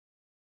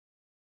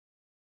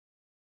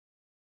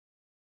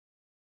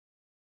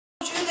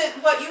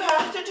what you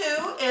have to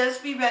do is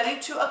be ready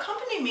to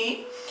accompany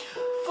me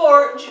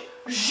for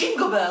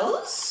Jingle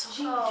Bells.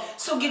 Oh.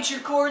 So get your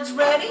chords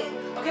ready.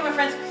 Okay, my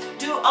friends,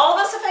 do all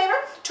of us a favor.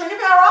 Turn your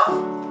power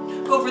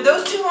off. Go over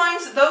those two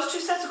lines, those two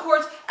sets of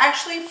chords,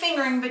 actually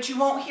fingering, but you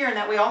won't hear, and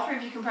that way all three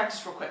of you can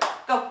practice real quick.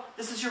 Go.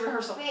 This is your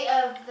rehearsal. Wait,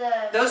 of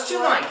the Those two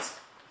lines.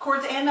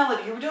 Chords and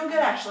melody. You were doing good,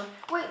 actually.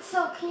 Wait,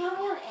 so can you help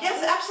me on A?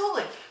 Yes,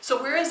 absolutely. So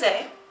where is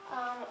A?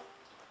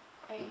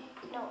 Right.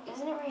 No,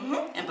 isn't it right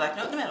here? And black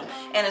note in the middle.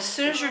 And as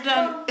soon as you're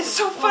done, it's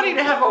so funny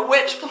to have a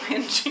witch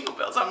playing Jingle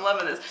Bells. I'm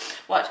loving this.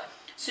 Watch.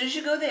 As soon as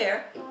you go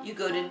there, you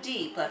go to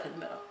D, black in the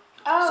middle.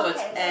 Oh, so okay.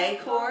 it's A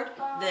chord,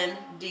 then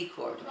D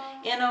chord.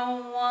 In a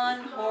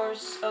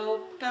one-horse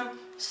open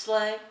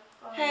sleigh.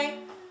 Hey.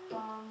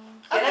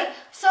 Get Okay, it?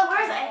 so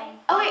where's A?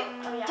 Oh wait,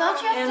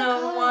 don't you have In to a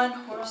color?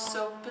 one-horse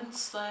open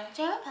sleigh.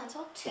 Do you have a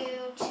pencil? 2, 2,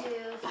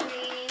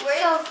 3.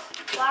 Where's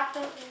black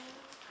note?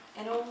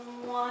 In a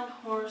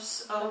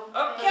one-horse open.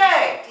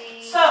 Okay.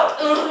 So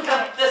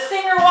the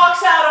singer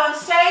walks out on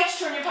stage.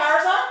 Turn your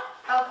powers on.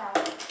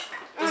 Okay.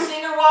 The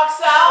singer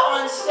walks out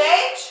on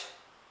stage.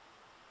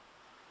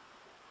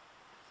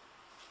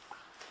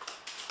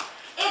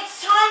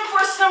 It's time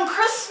for some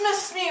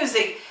Christmas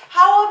music.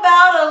 How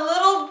about a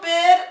little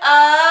bit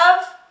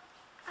of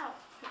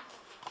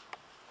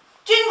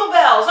Jingle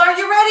Bells? Are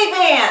you ready,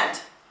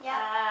 band?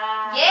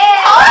 Yeah.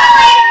 Yeah.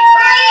 Totally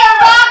free to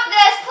rock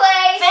this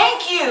place.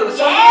 Thank you.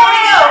 So Yeah. here we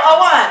go. A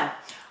one,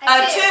 a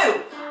A two,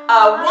 a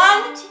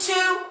 1,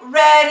 2,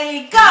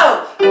 ready,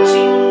 go.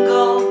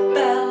 Jingle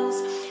bells,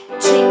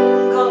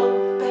 jingle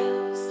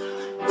bells,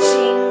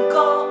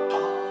 jingle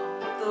all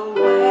the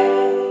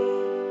way.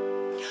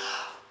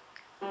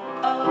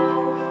 Oh,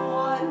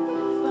 what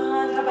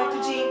fun. Go back to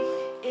G.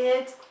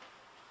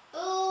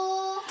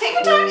 Take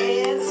your time.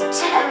 It's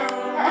to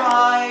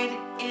ride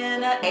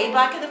in a A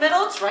black in the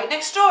middle. It's right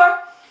next door.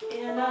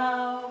 In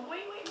a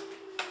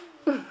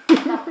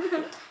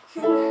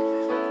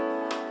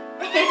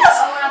yes.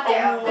 Oh, we're not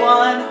there.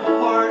 One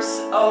horse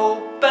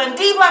open.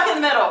 D black in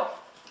the middle.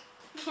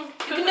 You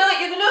can do it.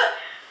 You can do it.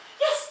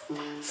 Yes.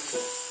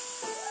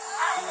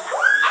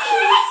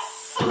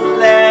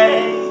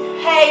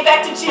 Sleigh. Hey,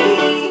 back to G.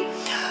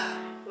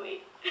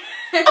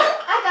 I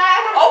got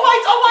it. All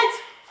whites. All whites.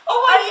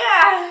 All whites.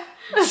 Yeah.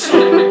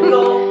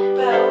 Jingle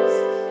bells,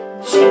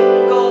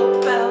 jingle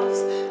bells,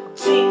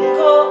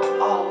 jingle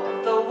all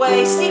the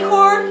way. C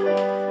chord.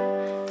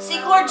 C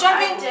chord.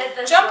 Jumping.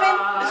 Jumping.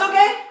 It's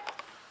okay.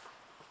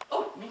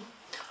 Oh, me.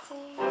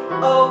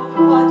 Oh,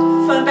 what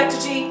fun. Back to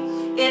G.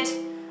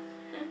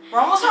 We're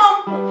almost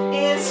home.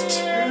 Is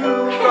to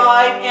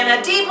ride in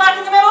a D black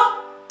in the middle.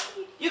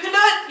 You can do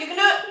it. You can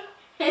do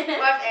it.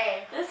 What's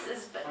A? This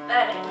is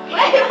pathetic.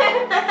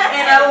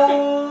 In a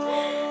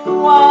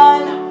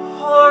one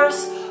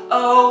horse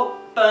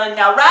open.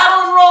 Now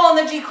rattle and roll on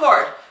the G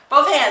chord.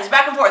 Both hands,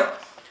 back and forth.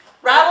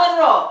 Rattle and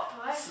roll.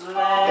 Sleigh.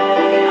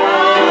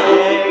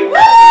 Woo!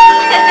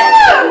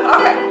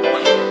 Okay.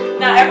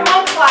 Now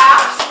everyone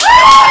claps.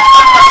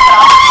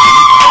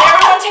 And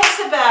everyone takes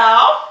a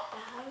bow.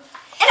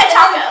 And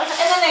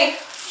then they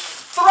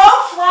throw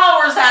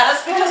flowers at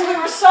us because we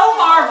were so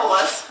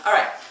marvelous. All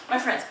right, my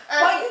friends,